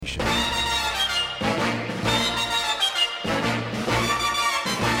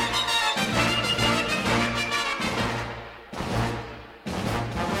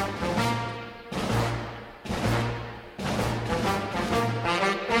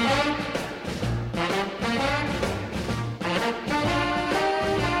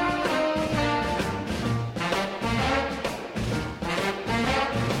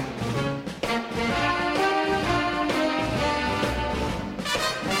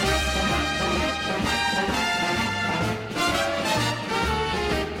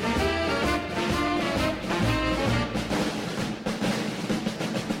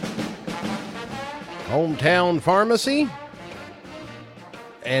Hometown Pharmacy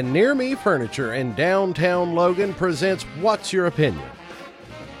and Near Me Furniture in downtown Logan presents What's Your Opinion?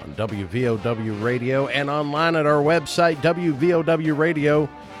 On WVOW Radio and online at our website,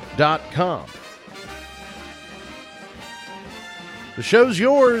 WVOWradio.com. The show's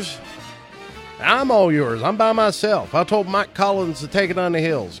yours. I'm all yours. I'm by myself. I told Mike Collins to take it on the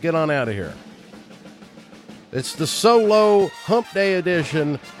hills. Get on out of here. It's the solo hump day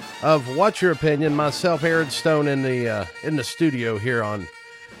edition of What's Your Opinion? Myself, Aaron Stone, in the studio here on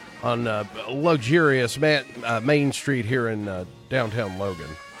luxurious Main Street here in downtown Logan.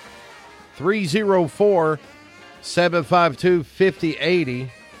 304-752-5080.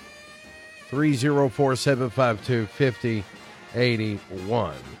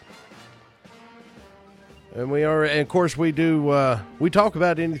 304-752-5081. And of course, we talk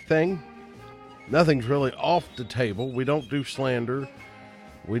about anything. Nothing's really off the table. We don't do slander.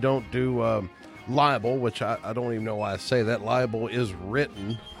 We don't do libel, which I don't even know why I say that. Libel is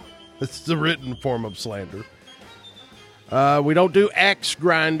written. It's the written form of slander. We don't do axe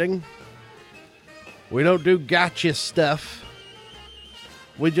grinding. We don't do gotcha stuff.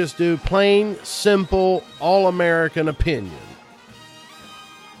 We just do plain, simple, all-American opinion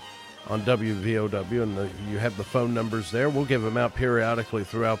on WVOW. And you have the phone numbers there. We'll give them out periodically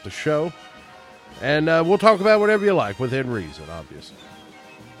throughout the show. And we'll talk about whatever you like, within reason, obviously.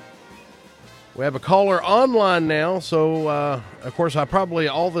 We have a caller online now, so, of course,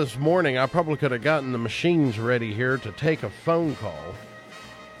 all this morning, I probably could have gotten the machines ready here to take a phone call.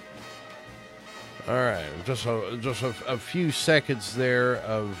 All right, just a few seconds there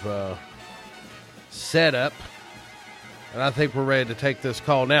of setup, and I think we're ready to take this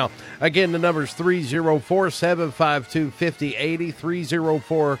call now. Again, the number is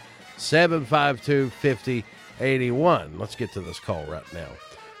 304-752-5080, 304-752-5081. Let's get to this call right now.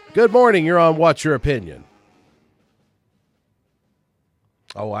 Good morning. You're on What's Your Opinion?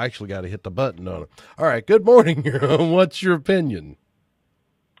 Oh, I actually got to hit the button on it. All right. Good morning. You're on What's Your Opinion?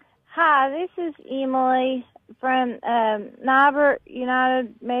 Hi, this is Emily from Nibert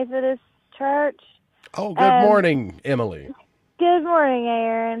United Methodist Church. Oh, good morning, Emily. Good morning,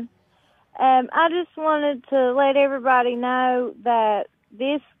 Aaron. I just wanted to let everybody know that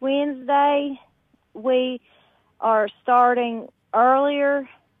this Wednesday we are starting earlier.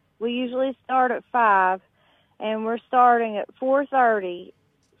 We usually start at 5, and we're starting at 4:30,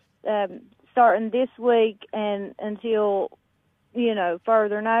 starting this week and until,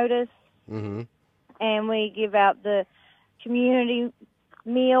 further notice. Mm-hmm. And we give out the community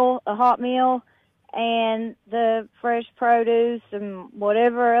meal, a hot meal, and the fresh produce and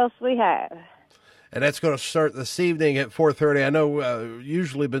whatever else we have. And that's going to start this evening at 4:30. I know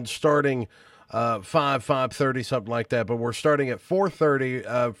usually been starting 5:30, something like that, but we're starting at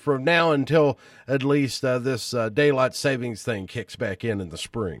 4:30 from now until at least this daylight savings thing kicks back in the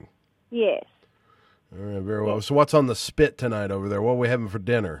spring. Yes. All right, very well. So what's on the spit tonight over there? What are we having for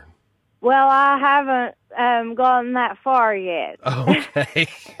dinner? Well, I haven't gotten that far yet. Okay.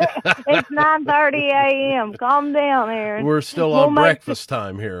 It's 9:30 a.m. Calm down, Aaron. We're still on breakfast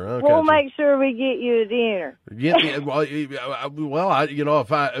time here. Okay. We'll make sure we get you a dinner. If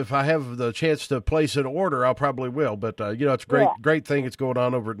I have the chance to place an order, I'll probably will. But it's a great thing that's going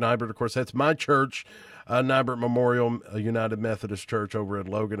on over at Nibert. Of course, that's my church, Nibert Memorial United Methodist Church over in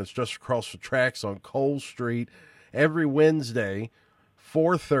Logan. It's just across the tracks on Cole Street. Every Wednesday,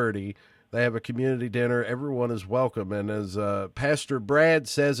 4:30. They have a community dinner. Everyone is welcome. And as Pastor Brad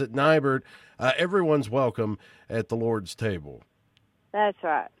says at Nibert, everyone's welcome at the Lord's table. That's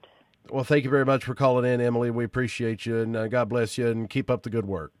right. Well, thank you very much for calling in, Emily. We appreciate you, and God bless you, and keep up the good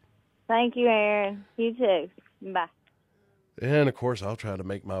work. Thank you, Aaron. You too. Bye. And, of course, I'll try to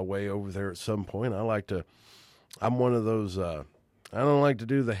make my way over there at some point. I'm one of those, I don't like to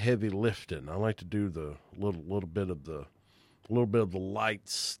do the heavy lifting. I like to do the little bit of the light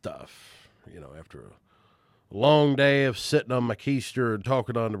stuff. After a long day of sitting on my keister and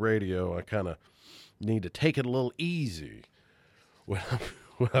talking on the radio, I kind of need to take it a little easy when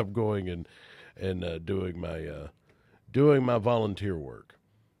I'm going and doing my volunteer work.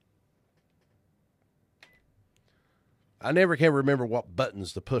 I never can remember what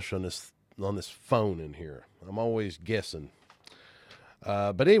buttons to push on this phone in here. I'm always guessing.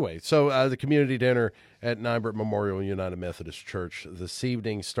 But anyway, so the community dinner at Nibert Memorial United Methodist Church this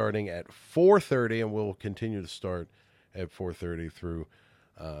evening, starting at 4:30, and we'll continue to start at 4:30 through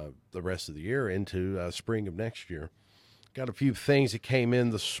the rest of the year into spring of next year. Got a few things that came in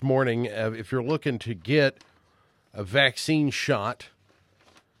this morning. If you're looking to get a vaccine shot,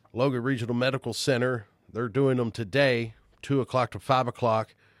 Logan Regional Medical Center, they're doing them today, 2 o'clock to 5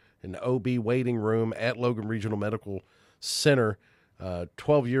 o'clock an OB waiting room at Logan Regional Medical Center,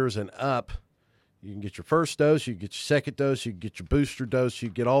 12 years and up. You can get your first dose, you can get your second dose, you can get your booster dose, you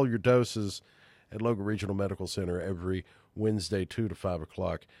get all your doses at Logan Regional Medical Center every Wednesday, 2 to 5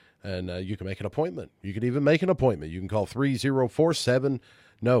 o'clock. And you can make an appointment. You can even make an appointment. You can call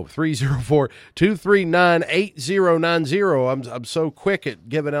 304-239-8090. I'm so quick at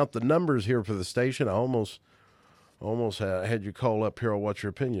giving out the numbers here for the station. I almost had you call up here on What's Your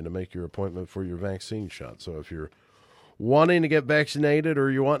Opinion to make your appointment for your vaccine shot. So if you're wanting to get vaccinated,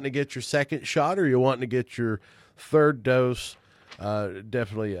 or you're wanting to get your second shot, or you're wanting to get your third dose,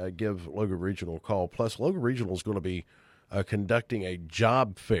 definitely give Logan Regional a call. Plus, Logan Regional is going to be conducting a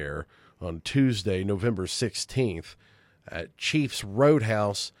job fair on Tuesday, November 16th at Chiefs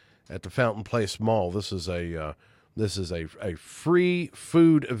Roadhouse at the Fountain Place Mall. This is a free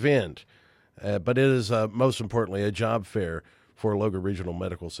food event, but it is most importantly a job fair for Logan Regional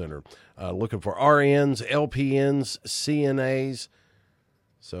Medical Center. Looking for RNs, LPNs, CNAs.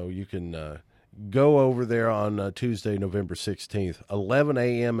 So you can go over there on Tuesday, November 16th, 11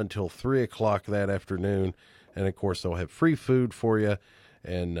 a.m. until 3 o'clock that afternoon. And, of course, they'll have free food for you,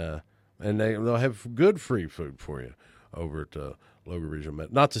 and they'll have good free food for you over at Logan Regional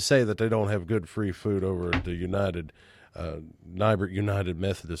Medical. Not to say that they don't have good free food over at the Nibert United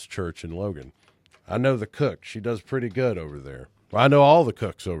Methodist Church in Logan. I know the cook. She does pretty good over there. Well, I know all the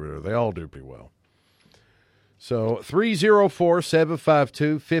cooks over there. They all do pretty well. So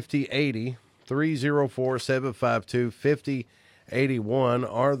 304-752-5080, 304-752-5081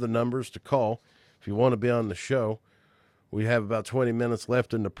 are the numbers to call if you want to be on the show. We have about 20 minutes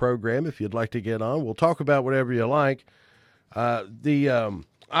left in the program. If you'd like to get on, we'll talk about whatever you like. I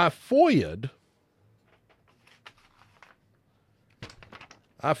FOIA'd.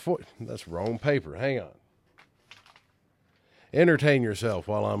 That's wrong paper. Hang on. Entertain yourself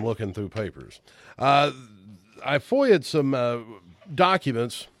while I'm looking through papers. I FOIA'd some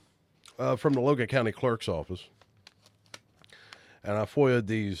documents from the Logan County Clerk's office, and I FOIA'd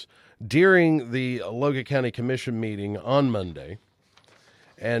these during the Logan County Commission meeting on Monday.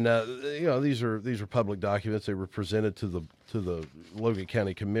 And these are public documents. They were presented to the Logan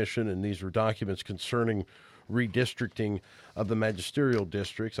County Commission, and these were documents concerning redistricting of the magisterial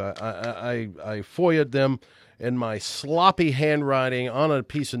districts. I FOIA'd them in my sloppy handwriting on a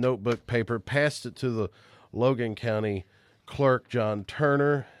piece of notebook paper, passed it to the Logan County Clerk, John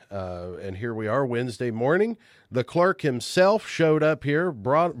Turner, and here we are Wednesday morning. The clerk himself showed up here,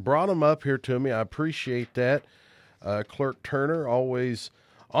 brought him up here to me. I appreciate that. Clerk Turner, always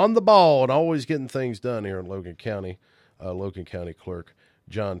on the ball and always getting things done here in Logan County. Logan County Clerk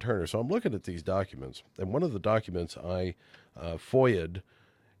John Turner. So I'm looking at these documents, and one of the documents I FOIA'd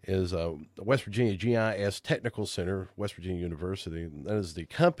is West Virginia GIS Technical Center, West Virginia University. That is the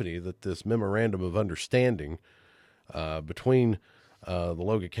company that this memorandum of understanding between the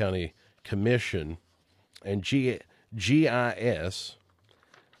Logan County Commission and GIS.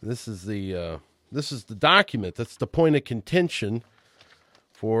 This is the document that's the point of contention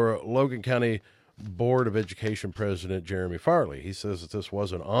for Logan County Board of Education President Jeremy Farley. He says that this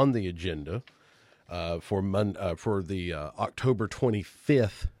wasn't on the agenda for the October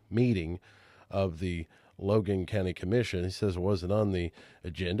 25th meeting of the Logan County Commission. He says it wasn't on the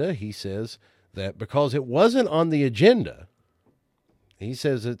agenda. He says that because it wasn't on the agenda, he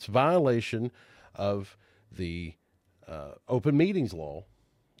says it's violation of the open meetings law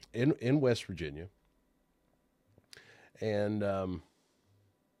in West Virginia. And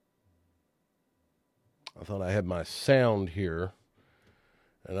I thought I had my sound here,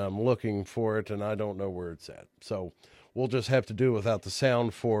 and I'm looking for it, and I don't know where it's at. So we'll just have to do without the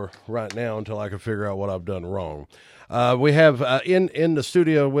sound for right now until I can figure out what I've done wrong. We have in the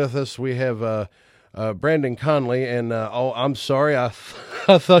studio with us, we have Brandon Conley, and I'm sorry, I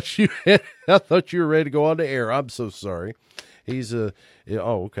thought you were ready to go on the air. I'm so sorry. He's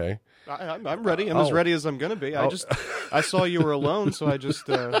okay. I'm ready. I'm as ready as I'm going to be. I saw you were alone, so I just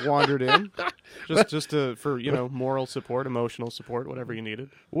wandered in, just for moral support, emotional support, whatever you needed.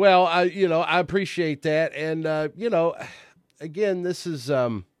 Well, I appreciate that, and again, this is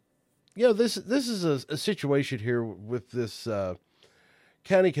this is a situation here with this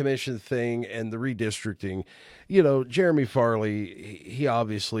county commission thing and the redistricting. Jeremy Farley, he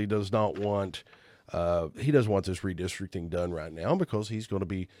obviously does not want. He doesn't want this redistricting done right now because he's going to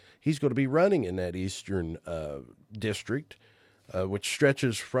be running in that eastern district, which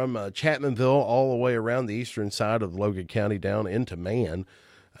stretches from Chapmanville all the way around the eastern side of Logan County down into Man,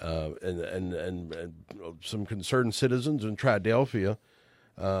 and some concerned citizens in Triadelphia,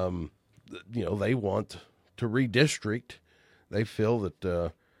 they want to redistrict. They feel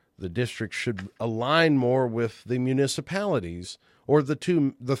that the district should align more with the municipalities, or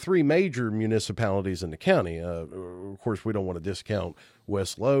the three major municipalities in the county. Of course, we don't want to discount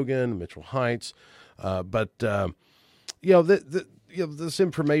West Logan, Mitchell Heights, but this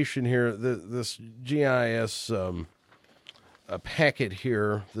information here, this GIS packet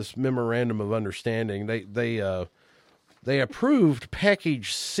here, this memorandum of understanding, they approved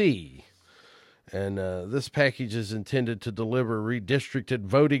Package C. And this package is intended to deliver redistricted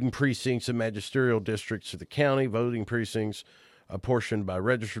voting precincts and magisterial districts to the county. Voting precincts apportioned by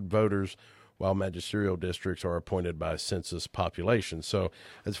registered voters, while magisterial districts are appointed by census population. So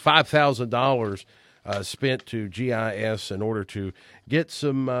it's $5,000 spent to GIS in order to get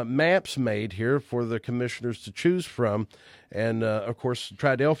some maps made here for the commissioners to choose from. And, of course,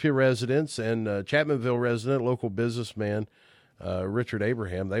 Triadelphia residents and Chapmanville resident, local businessman Richard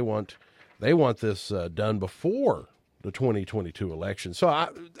Abraham, they want this done before the 2022 election. So I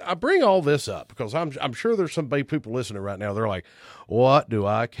bring all this up because I'm sure there's some people listening right now. They're like, what do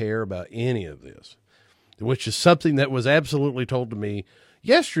I care about any of this? Which is something that was absolutely told to me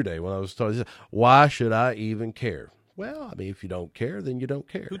yesterday when I was told, why should I even care? Well, I mean, if you don't care, then you don't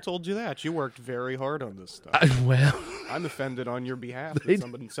care. Who told you that? You worked very hard on this stuff. I'm offended on your behalf that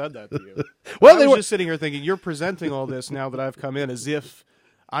somebody said that to you. Well, I was just sitting here thinking, you're presenting all this now that I've come in as if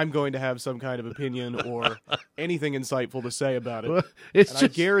I'm going to have some kind of opinion or anything insightful to say about it. Well, I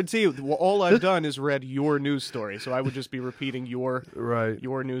guarantee you, all I've done is read your news story, so I would just be repeating your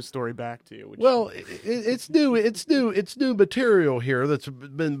news story back to you. It's new material here that's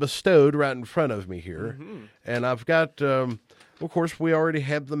been bestowed right in front of me here, and I've got. Of course, we already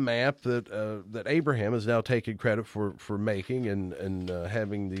have the map that Abraham has now taken credit for making and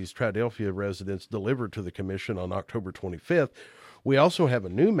having these Triadelphia residents delivered to the commission on October 25th. We also have a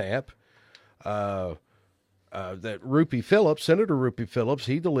new map that Senator Rupi Phillips,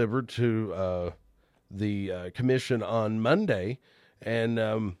 he delivered to the commission on Monday, and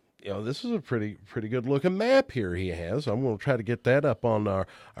this is a pretty good looking map here he has. I'm going to try to get that up on our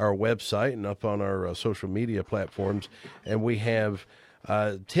website and up on our social media platforms, and we have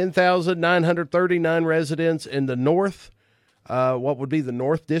 10,939 residents in the north. What would be the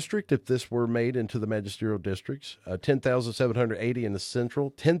North District if this were made into the magisterial districts? 10,780 in the Central,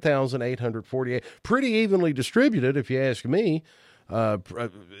 10,848. Pretty evenly distributed, if you ask me.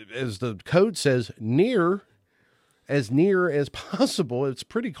 As the code says, near as possible. It's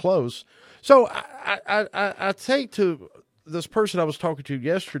pretty close. So I say to this person I was talking to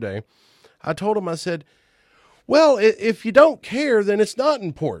yesterday, I told him, I said, well, if you don't care, then it's not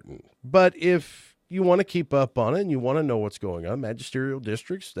important. But if you want to keep up on it and you want to know what's going on, magisterial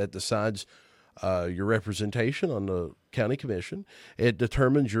districts, that decides your representation on the county commission. It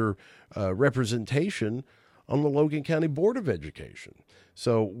determines your representation on the Logan County Board of Education.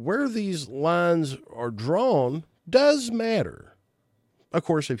 So where these lines are drawn does matter. Of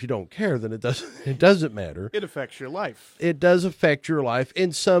course, if you don't care, then it doesn't matter. It affects your life. It does affect your life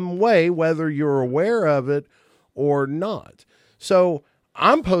in some way, whether you're aware of it or not. So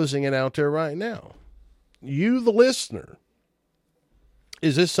I'm posing it out there right now. You, the listener,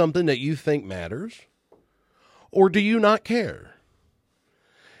 is this something that you think matters? Or do you not care?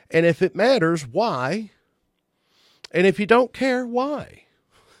 And if it matters, why? And if you don't care, why?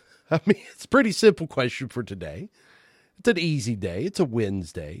 I mean, it's a pretty simple question for today. It's an easy day. It's a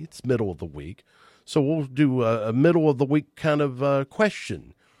Wednesday. It's middle of the week. So we'll do a middle of the week kind of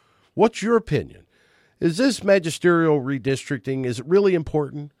question. What's your opinion? Is this magisterial redistricting, is it really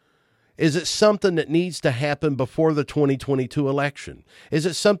important? Is it something that needs to happen before the 2022 election? Is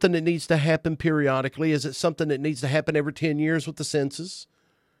it something that needs to happen periodically? Is it something that needs to happen every 10 years with the census?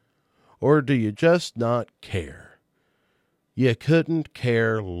 Or do you just not care? You couldn't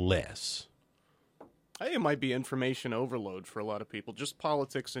care less. I think it might be information overload for a lot of people. Just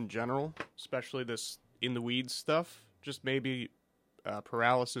politics in general, especially this in the weeds stuff. Just maybe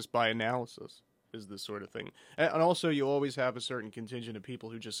paralysis by analysis is this sort of thing. And also, you always have a certain contingent of people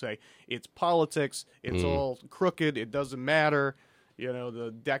who just say, it's politics, it's all crooked, it doesn't matter,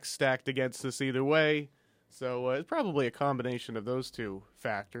 the deck's stacked against us either way. So it's probably a combination of those two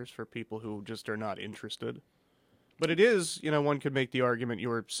factors for people who just are not interested. But it is, one could make the argument,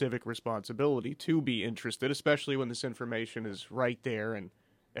 your civic responsibility to be interested, especially when this information is right there and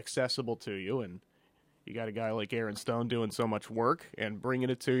accessible to you, and you got a guy like Aaron Stone doing so much work and bringing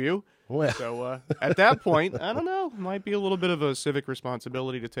it to you. Well. So at that point, I don't know, it might be a little bit of a civic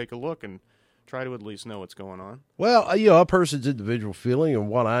responsibility to take a look and try to at least know what's going on. Well, a person's individual feeling and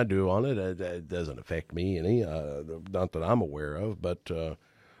what I do on it, it doesn't affect me any, not that I'm aware of. But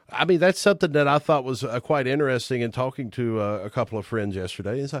I mean, that's something that I thought was quite interesting in talking to a couple of friends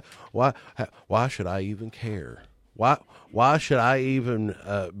yesterday. It's like, why should I even care? Why should I even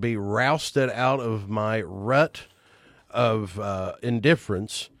be rousted out of my rut of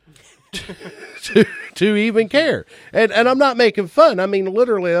indifference to even care? And I'm not making fun. I mean,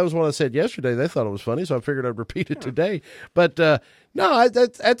 literally, that was what I said yesterday. They thought it was funny, so I figured I'd repeat it today. But no,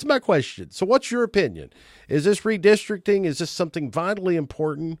 that's my question. So what's your opinion? Is this redistricting? Is this something vitally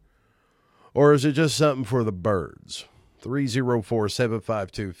important? Or is it just something for the birds?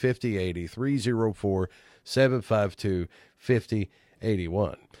 304-752-5080,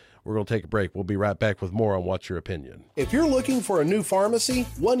 304-752-5081. We're going to take a break. We'll be right back with more on What's Your Opinion. If you're looking for a new pharmacy,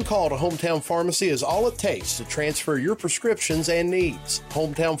 one call to Hometown Pharmacy is all it takes to transfer your prescriptions and needs.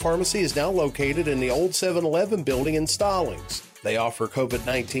 Hometown Pharmacy is now located in the old 7-Eleven building in Stallings. They offer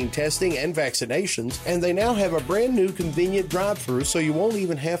COVID-19 testing and vaccinations, and they now have a brand new convenient drive-thru so you won't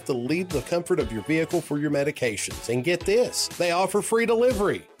even have to leave the comfort of your vehicle for your medications. And get this, they offer free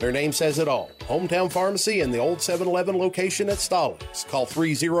delivery. Their name says it all. Hometown Pharmacy in the old 7-Eleven location at Stallings. Call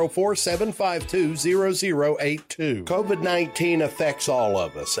 304-752-0082. COVID-19 affects all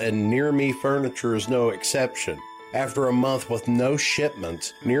of us, and Near Me Furniture is no exception. After a month with no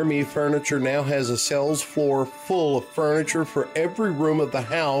shipments, Near Me Furniture now has a sales floor full of furniture for every room of the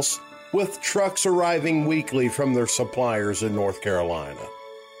house, with trucks arriving weekly from their suppliers in North Carolina.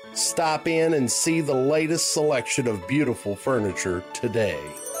 Stop in and see the latest selection of beautiful furniture today.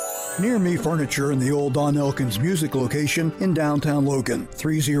 Near Me Furniture in the old Don Elkins Music location in downtown Logan.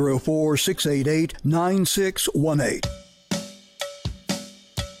 304-688-9618.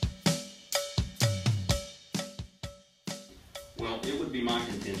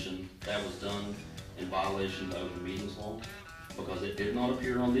 That was done in violation of the open meetings law because it did not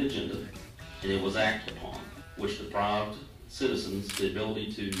appear on the agenda and it was acted upon, which deprived citizens the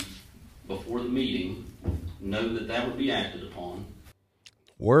ability to, before the meeting, know that that would be acted upon.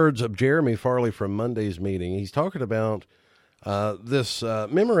 Words of Jeremy Farley from Monday's meeting. He's talking about this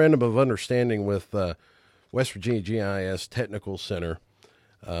memorandum of understanding with West Virginia GIS Technical Center.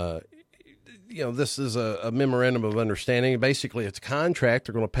 This is a memorandum of understanding. Basically, it's a contract.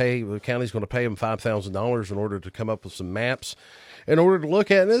 The county's going to pay them $5,000 in order to come up with some maps in order to look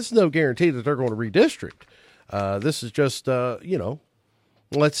at. And this is no guarantee that they're going to redistrict. This is just,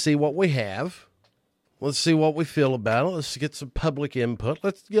 let's see what we have. Let's see what we feel about it. Let's get some public input.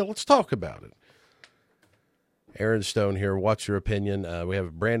 Let's talk about it. Aaron Stone here. What's your opinion? We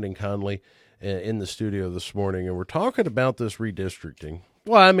have Brandon Conley in the studio this morning, and we're talking about this redistricting.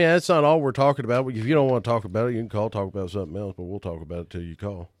 Well, I mean, that's not all we're talking about. If you don't want to talk about it, you can talk about something else, but we'll talk about it till you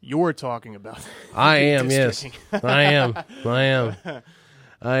call. You're talking about it. I am, yes. I am.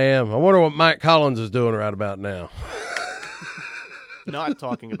 I wonder what Mike Collins is doing right about now. Not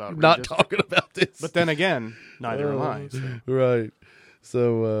talking about Not talking about this. But then again, neither am I. So. Right.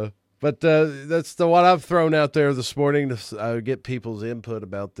 So, but that's what I've thrown out there this morning to get people's input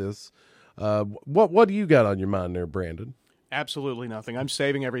about this. What do you got on your mind there, Brandon? Absolutely nothing. I'm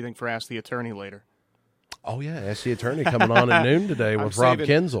saving everything for Ask the Attorney later. Oh, yeah. Ask the Attorney coming on at noon today with Rob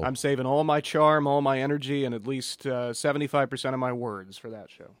Kinzel. I'm saving all my charm, all my energy, and at least 75% of my words for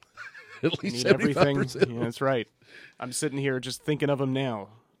that show. At least 75%. Yeah, that's right. I'm sitting here just thinking of them now,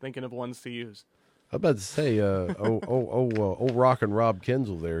 thinking of ones to use. I'm about to say, old rockin' Rob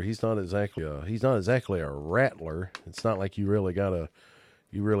Kinzel there. He's not exactly a rattler. It's not like you really got to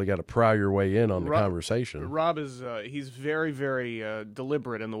pry your way in on the conversation. Rob is he's very, very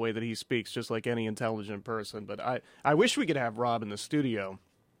deliberate in the way that he speaks, just like any intelligent person. But I wish we could have Rob in the studio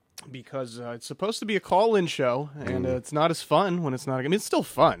because it's supposed to be a call-in show, and it's not as fun when it's not. I mean, it's still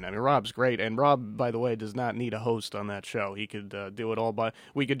fun. I mean, Rob's great, and Rob, by the way, does not need a host on that show. He could do it all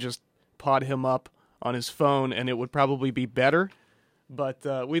we could just pod him up on his phone, and it would probably be better.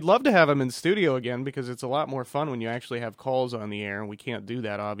 But we'd love to have him in studio again because it's a lot more fun when you actually have calls on the air, and we can't do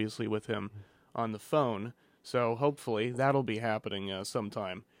that, obviously, with him on the phone. So hopefully that'll be happening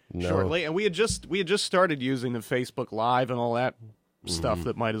sometime shortly. And we had just started using the Facebook Live and all that stuff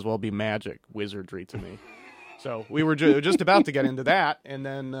that might as well be magic wizardry to me. So we were just about to get into that, and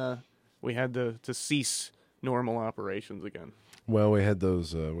then we had to cease normal operations again. Well, we had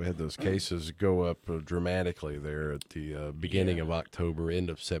those cases go up dramatically there at the beginning of October,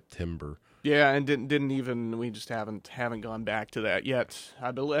 end of September. Yeah, and didn't even we just haven't gone back to that yet.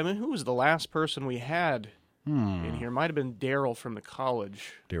 I mean, who was the last person we had in here? Might have been Daryl from the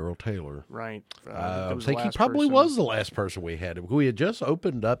college. Daryl Taylor, right? I think he probably was the last person we had. We had just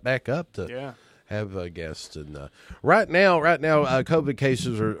opened back up to have guests, and right now, COVID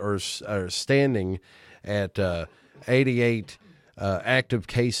cases are standing at 88. active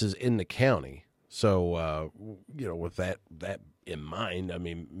cases in the county. So, with that in mind, I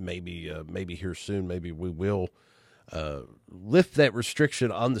mean, maybe here soon, maybe we will lift that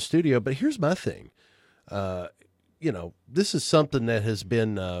restriction on the studio. But here's my thing. This is something that has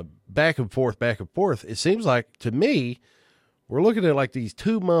been back and forth. It seems like, to me, we're looking at like these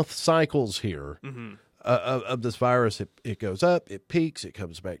 2-month cycles here of this virus. It goes up, it peaks, it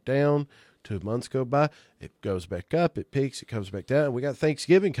comes back down. 2 months go by, it goes back up, it peaks, it comes back down. We got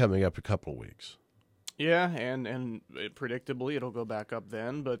Thanksgiving coming up in a couple of weeks. Yeah, and predictably it'll go back up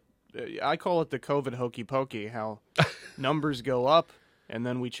then. But I call it the COVID hokey pokey, how numbers go up, and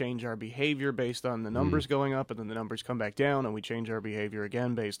then we change our behavior based on the numbers going up, and then the numbers come back down, and we change our behavior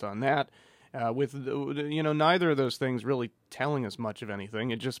again based on that. With neither of those things really telling us much of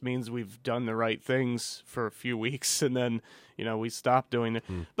anything. It just means we've done the right things for a few weeks, and then we stop doing it.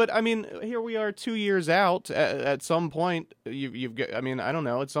 But I mean, here we are 2 years out. At some point, you've got. I mean, I don't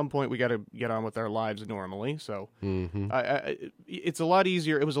know. At some point, we got to get on with our lives normally. So it's a lot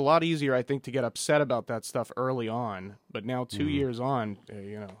easier. It was a lot easier, I think, to get upset about that stuff early on. But now 2 years on,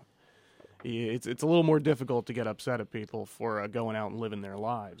 it's a little more difficult to get upset at people for going out and living their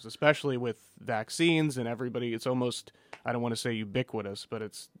lives, especially with vaccines and everybody. It's almost, I don't want to say ubiquitous, but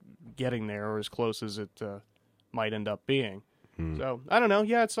it's getting there, or as close as it might end up being. So, I don't know.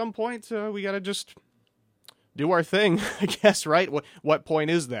 Yeah, at some point, we got to just do our thing, I guess, right? What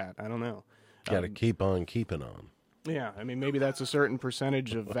point is that? I don't know. Got to keep on keeping on. Yeah, I mean, maybe that's a certain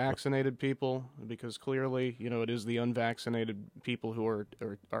percentage of vaccinated people, because clearly, it is the unvaccinated people who are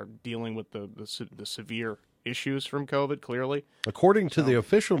dealing with the severe issues from COVID, clearly. According to the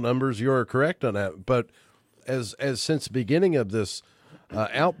official numbers, you are correct on that. But as since the beginning of this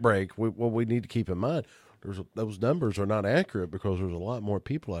outbreak, what we need to keep in mind, those numbers are not accurate, because there's a lot more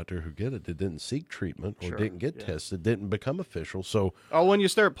people out there who get it that didn't seek treatment or didn't get tested, didn't become official. So, when you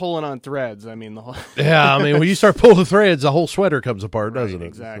start pulling on threads, I mean, the whole when you start pulling threads, the whole sweater comes apart, doesn't it?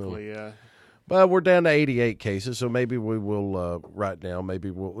 Exactly. So, but we're down to 88 cases, so maybe we will right now. Maybe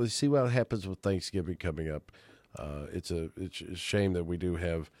we'll see what happens with Thanksgiving coming up. It's a shame that we do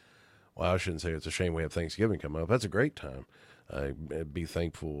have. Well, I shouldn't say it's a shame we have Thanksgiving coming up. That's a great time. Be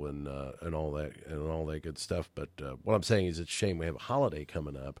thankful and all that good stuff. But what I'm saying is, it's a shame we have a holiday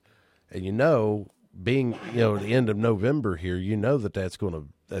coming up, and being at the end of November here, that's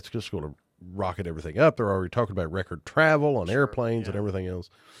just going to rocket everything up. They're already talking about record travel on airplanes and everything else.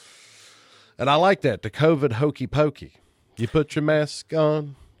 And I like that, the COVID hokey pokey. You put your mask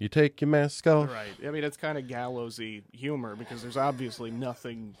on, you take your mask off. Right. I mean, it's kind of gallowsy humor, because there's obviously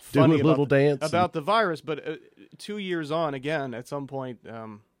nothing funny about the virus. But 2 years on, again, at some point,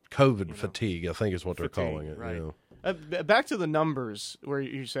 COVID fatigue, I think is what they're calling it. Right. Back to the numbers, where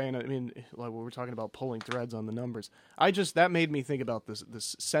you're saying, I mean, like we're talking about pulling threads on the numbers. That made me think about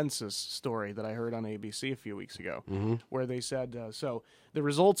this census story that I heard on ABC a few weeks ago, where they said, so the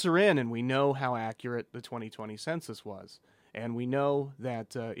results are in, and we know how accurate the 2020 census was. And we know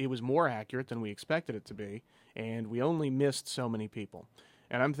that it was more accurate than we expected it to be, and we only missed so many people.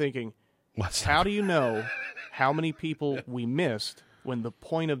 And I'm thinking, how do you know how many people we missed when the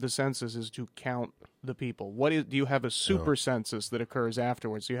point of the census is to count the people? Do you have a super census that occurs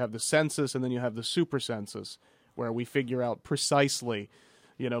afterwards? You have the census, and then you have the super census, where we figure out precisely,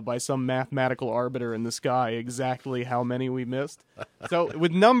 by some mathematical arbiter in the sky, exactly how many we missed. So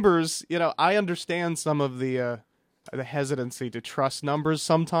with numbers, I understand some of the hesitancy to trust numbers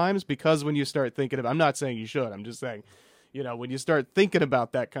sometimes, because when you start thinking about, I'm not saying you should, I'm just saying, when you start thinking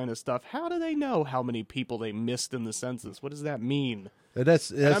about that kind of stuff, how do they know how many people they missed in the census? What does that mean? And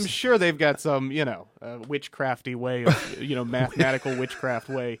I'm sure they've got some, witchcrafty way of, mathematical witchcraft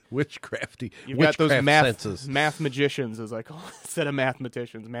way. You've got those census. math magicians, as I call it, instead of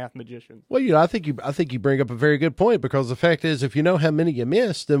mathematicians, math magicians. Well, I think you bring up a very good point, because the fact is, if you know how many you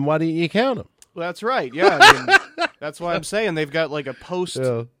missed, then why didn't you count them? Well, that's right. Yeah, I mean, that's why I'm saying they've got like a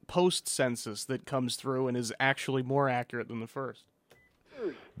post census that comes through and is actually more accurate than the first.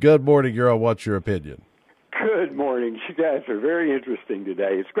 Good morning, girl. What's your opinion? Good morning. You guys are very interesting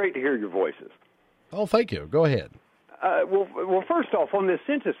today. It's great to hear your voices. Oh, thank you. Go ahead. Well, first off, on this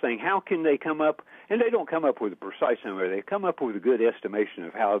census thing, how can they come up, and they don't come up with a precise number, they come up with a good estimation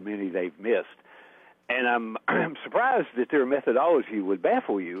of how many they've missed. And I'm surprised that their methodology would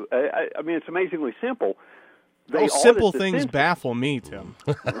baffle you. I mean, it's amazingly simple. Simple things census. Baffle me, Tim.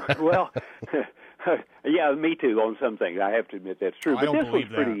 Well, yeah, me too on some things. I have to admit that's true. But this was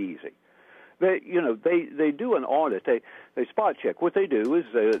pretty easy. They do an audit. They spot check. What they do is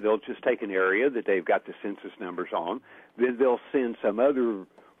they'll just take an area that they've got the census numbers on. Then they'll send some other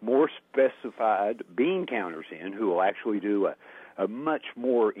more specified bean counters in who will actually do a a much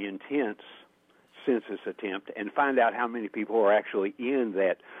more intense census attempt and find out how many people are actually in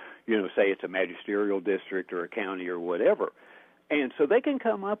that, say it's a magisterial district or a county or whatever. And so they can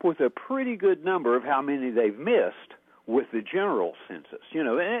come up with a pretty good number of how many they've missed with the general census.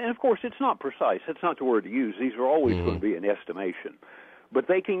 And of course it's not precise. That's not the word to use. These are always going to be an estimation. But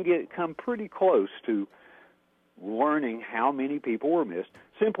they can come pretty close to learning how many people were missed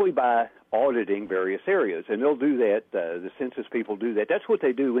simply by auditing various areas. And they'll do that, the census people do that. That's what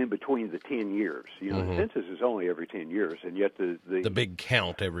they do in between the 10 years. The census is only every 10 years, and yet the big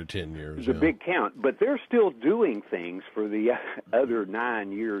count every 10 years. The big count. But they're still doing things for the other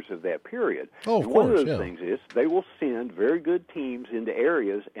 9 years of that period. Oh, of and course, one of those things is they will send very good teams into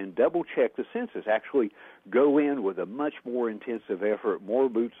areas and double-check the census, actually go in with a much more intensive effort, more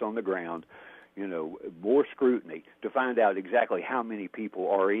boots on the ground, more scrutiny to find out exactly how many people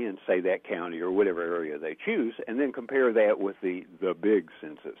are in, say, that county or whatever area they choose, and then compare that with the big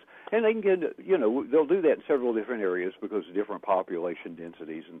census. And they can get, they'll do that in several different areas because of different population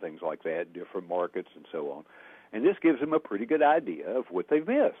densities and things like that, different markets and so on. And this gives them a pretty good idea of what they've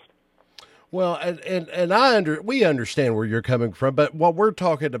missed. Well, and we understand where you're coming from, but what we're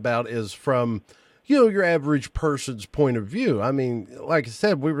talking about is from your average person's point of view. I mean, like I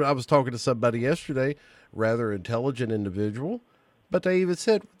said, I was talking to somebody yesterday, rather intelligent individual, but they even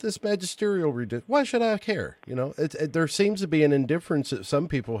said, this magisterial, why should I care? There seems to be an indifference that some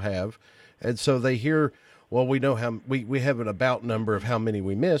people have. And so they hear, well, we know how we have an about number of how many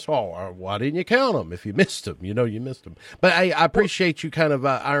we miss. Oh, why didn't you count them? If you missed them, you missed them. But I appreciate you kind of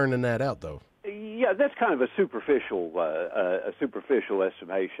ironing that out, though. Yeah, that's kind of a superficial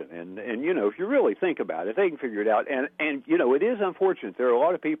estimation, and if you really think about it, they can figure it out. And it is unfortunate. There are a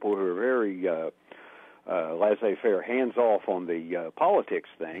lot of people who are very laissez-faire, hands-off on the politics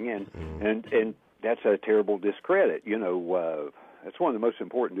thing, and that's a terrible discredit. That's one of the most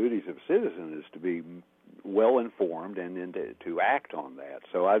important duties of a citizen is to be well informed and then to act on that.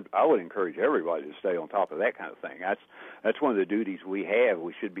 So I would encourage everybody to stay on top of that kind of thing. That's one of the duties we have.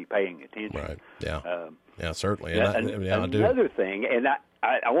 We should be paying attention. Right. Yeah. Yeah, certainly. Another thing, and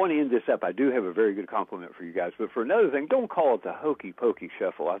I want to end this up. I do have a very good compliment for you guys, but for another thing, don't call it the hokey pokey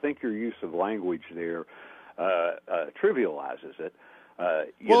shuffle. I think your use of language there trivializes it.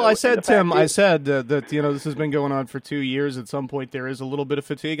 I said, Tim, that this has been going on for 2 years. At some point, there is a little bit of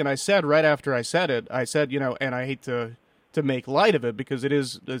fatigue, and I said right after I said it, and I hate to make light of it because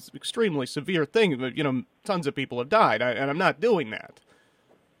it's an extremely severe thing. But tons of people have died, and I'm not doing that.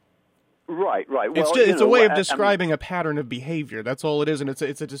 Right. Well, it's a way of describing a pattern of behavior. That's all it is, and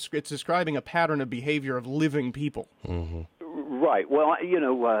it's describing a pattern of behavior of living people. Mm-hmm. Right. Well,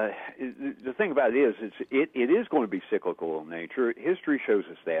 the thing about it is, it is going to be cyclical in nature. History shows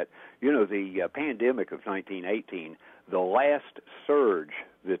us that. The pandemic of 1918, the last surge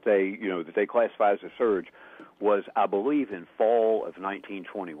that they classify as a surge was, I believe, in fall of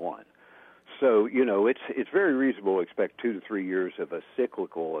 1921. So, it's very reasonable to expect 2 to 3 years of a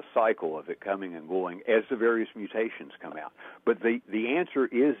cycle of it coming and going as the various mutations come out. But the answer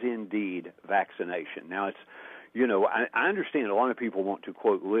is indeed vaccination. Now, it's I understand a lot of people want to,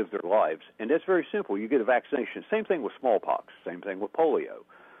 quote, live their lives, and that's very simple. You get a vaccination. Same thing with smallpox, same thing with polio.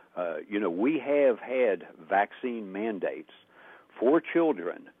 We have had vaccine mandates for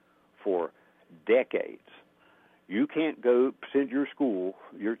children for decades. You can't send your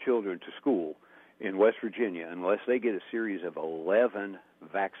children to school in West Virginia unless they get a series of 11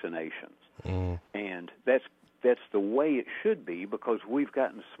 vaccinations. And that's the way it should be because we've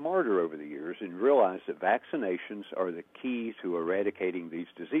gotten smarter over the years and realized that vaccinations are the key to eradicating these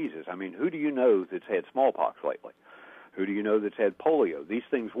diseases. I mean, who do you know that's had smallpox lately? Who do you know that's had polio? These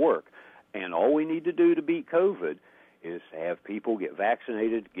things work. And all we need to do to beat COVID is have people get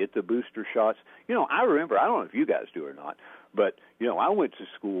vaccinated, get the booster shots. I remember, I don't know if you guys do or not, but, I went to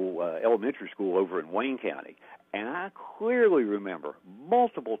school, elementary school over in Wayne County, and I clearly remember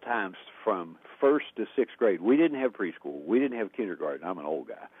multiple times from 1st to 6th grade, we didn't have preschool, we didn't have kindergarten, I'm an old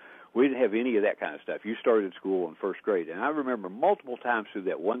guy. We didn't have any of that kind of stuff. You started school in 1st grade, and I remember multiple times through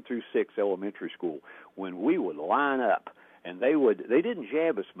that 1 through 6 elementary school when we would line up, and they didn't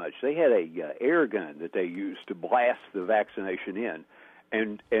jab us much. They had a air gun that they used to blast the vaccination in,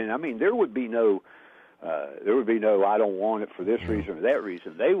 and I mean there would be no I don't want it for this reason or that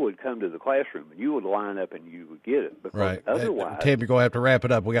reason. They would come to the classroom and you would line up and you would get it. Because right. Otherwise, Tim, you're going to have to wrap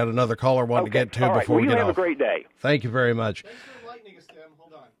it up. We got another caller wanting to get to before we get off. You have a great day. Thank you very much. Thanks for enlightening us, Tim.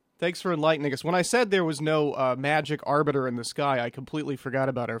 Hold on. Thanks for enlightening us. When I said there was no magic arbiter in the sky, I completely forgot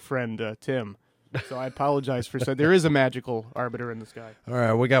about our friend Tim. So I apologize for saying there is a magical arbiter in the sky. All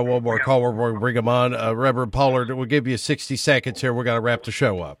right, we got one more call. We're going to bring him on. Reverend Pollard, we'll give you 60 seconds here. We got to wrap the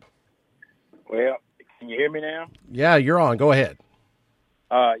show up. Well, can you hear me now? Yeah, you're on. Go ahead.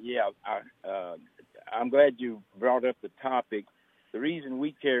 I'm glad you brought up the topic. The reason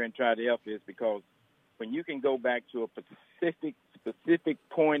we care in Triadelphia is because when you can go back to a specific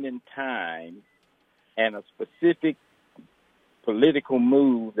point in time and a specific political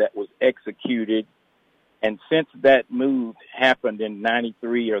move that was executed, and since that move happened in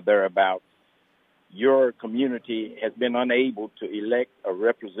 93 or thereabouts, your community has been unable to elect a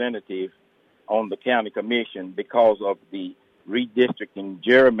representative on the county commission because of the redistricting,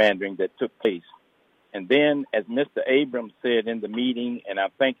 gerrymandering that took place. And then, as Mr. Abrams said in the meeting, and I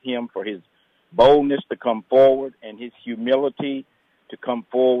thank him for his boldness to come forward and his humility to come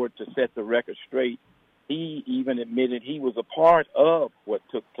forward to set the record straight, he even admitted he was a part of what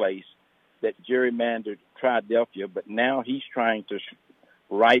took place that gerrymandered Triadelphia, but now he's trying to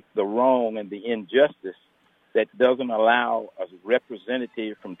right the wrong and the injustice that doesn't allow a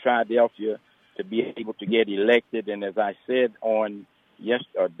representative from Triadelphia to be able to get elected. And as I said on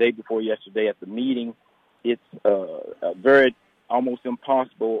day before yesterday at the meeting, it's very almost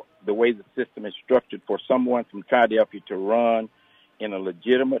impossible the way the system is structured for someone from Triadelphia to run in a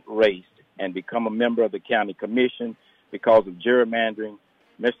legitimate race and become a member of the county commission because of gerrymandering.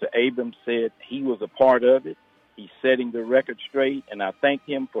 Mr. Abrams said he was a part of it. He's setting the record straight, and I thank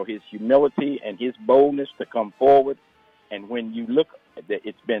him for his humility and his boldness to come forward. And when you look at that,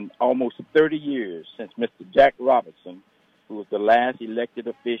 it's been almost 30 years since Mr. Jack Robinson, who was the last elected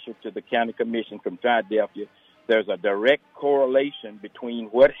official to the county commission from Triadelphia. There's a direct correlation between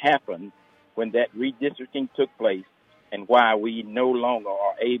what happened when that redistricting took place and why we no longer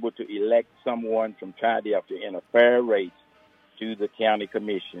are able to elect someone from Triadelphia in a fair race to the county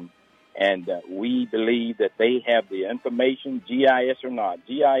commission. And we believe that they have the information, GIS or not.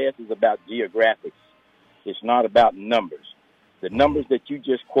 GIS is about geographics. It's not about numbers. The numbers that you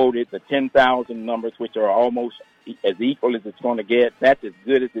just quoted, the 10,000 numbers, which are almost as equal as it's going to get, that's as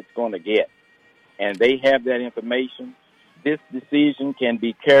good as it's going to get. And they have that information. This decision can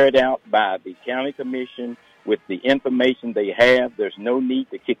be carried out by the county commission with the information they have. There's no need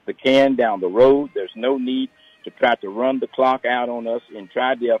to kick the can down the road. There's no need to try to run the clock out on us in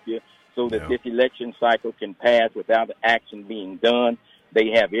Triadelphia so that this election cycle can pass without action being done. They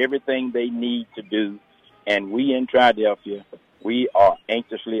have everything they need to do. And we in Triadelphia, we are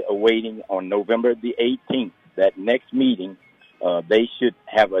anxiously awaiting on November the 18th, that next meeting, they should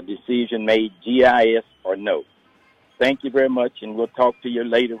have a decision made, GIS or no. Thank you very much, and we'll talk to you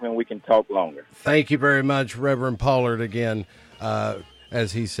later when we can talk longer. Thank you very much, Reverend Pollard, again.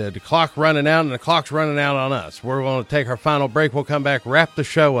 As he said, the clock running out, and the clock's running out on us. We're going to take our final break. We'll come back, wrap the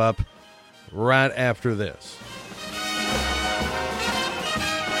show up right after this.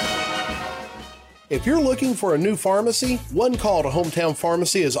 If you're looking for a new pharmacy, one call to Hometown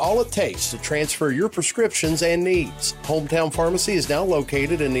Pharmacy is all it takes to transfer your prescriptions and needs. Hometown Pharmacy is now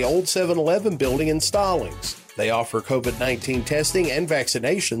located in the old 7-Eleven building in Stallings. They offer COVID-19 testing and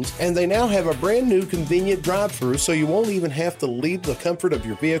vaccinations, and they now have a brand new convenient drive-thru so you won't even have to leave the comfort of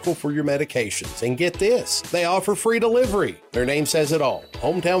your vehicle for your medications. And get this, they offer free delivery. Their name says it all.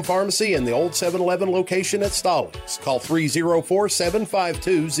 Hometown Pharmacy in the old 7-Eleven location at Stallings. Call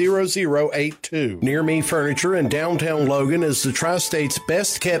 304-752-0082. Near Me Furniture in downtown Logan is the Tri-State's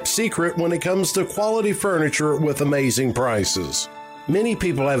best-kept secret when it comes to quality furniture with amazing prices. Many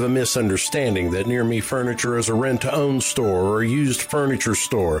people have a misunderstanding that Near Me Furniture is a rent-to-own store or a used furniture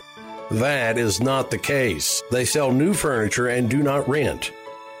store. That is not the case. They sell new furniture and do not rent.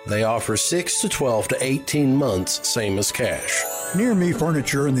 They offer 6 to 12 to 18 months, same as cash. Near Me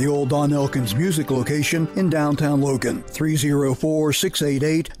Furniture in the old Don Elkins Music location in downtown Logan.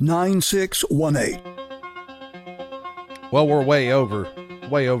 304-688-9618. Well, we're way over,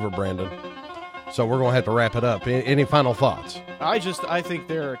 Brandon. So we're going to have to wrap it up. Any final thoughts? I think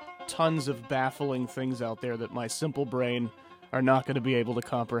there are tons of baffling things out there that my simple brain are not going to be able to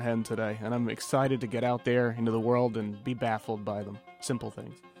comprehend today. And I'm excited to get out there into the world and be baffled by them. Simple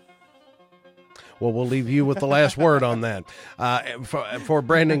things. Well, we'll leave you with the last word on that. For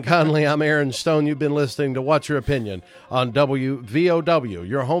Brandon Conley, I'm Aaron Stone. You've been listening to What's Your Opinion on WVOW,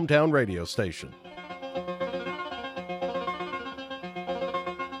 your hometown radio station.